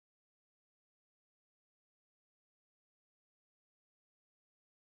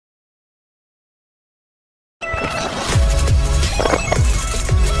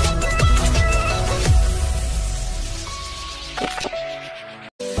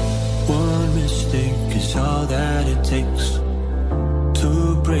is all that it takes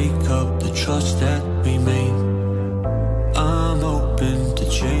to break up the trust that we made. I'm open to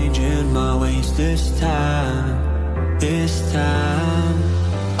changing my ways this time, this time.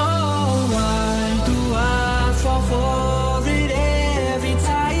 Oh, why do I fall for it every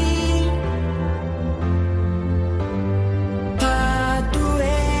time? I'd do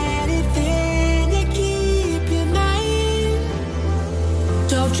anything to keep you mine.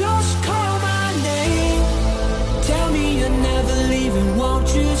 So just call my name, tell me you're never leaving, won't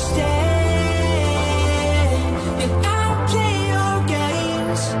you stay? And I'll play your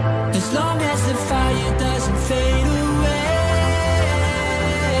games as long as the fire doesn't fade away.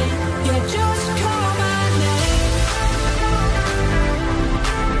 Yeah, just call my name.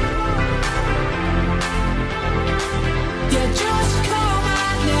 Yeah, just call my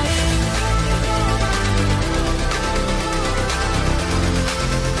name.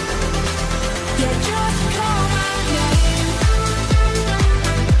 Yeah, just call my name.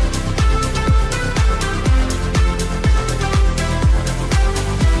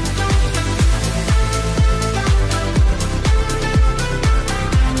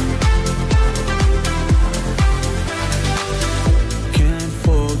 Can't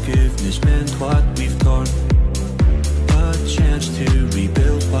forgiveness meant what we've torn, a chance to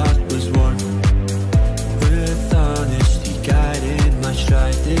rebuild what was worn, with honesty guiding my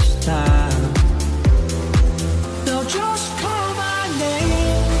stride this time. So just call my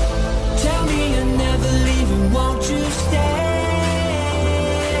name, tell me you're never leaving, won't you stay?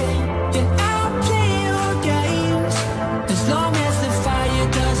 And I'll play your games as long as the fire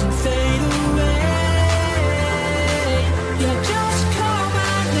doesn't fade away. Yeah, just call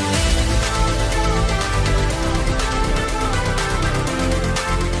my name.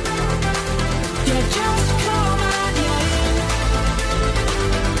 Yeah, just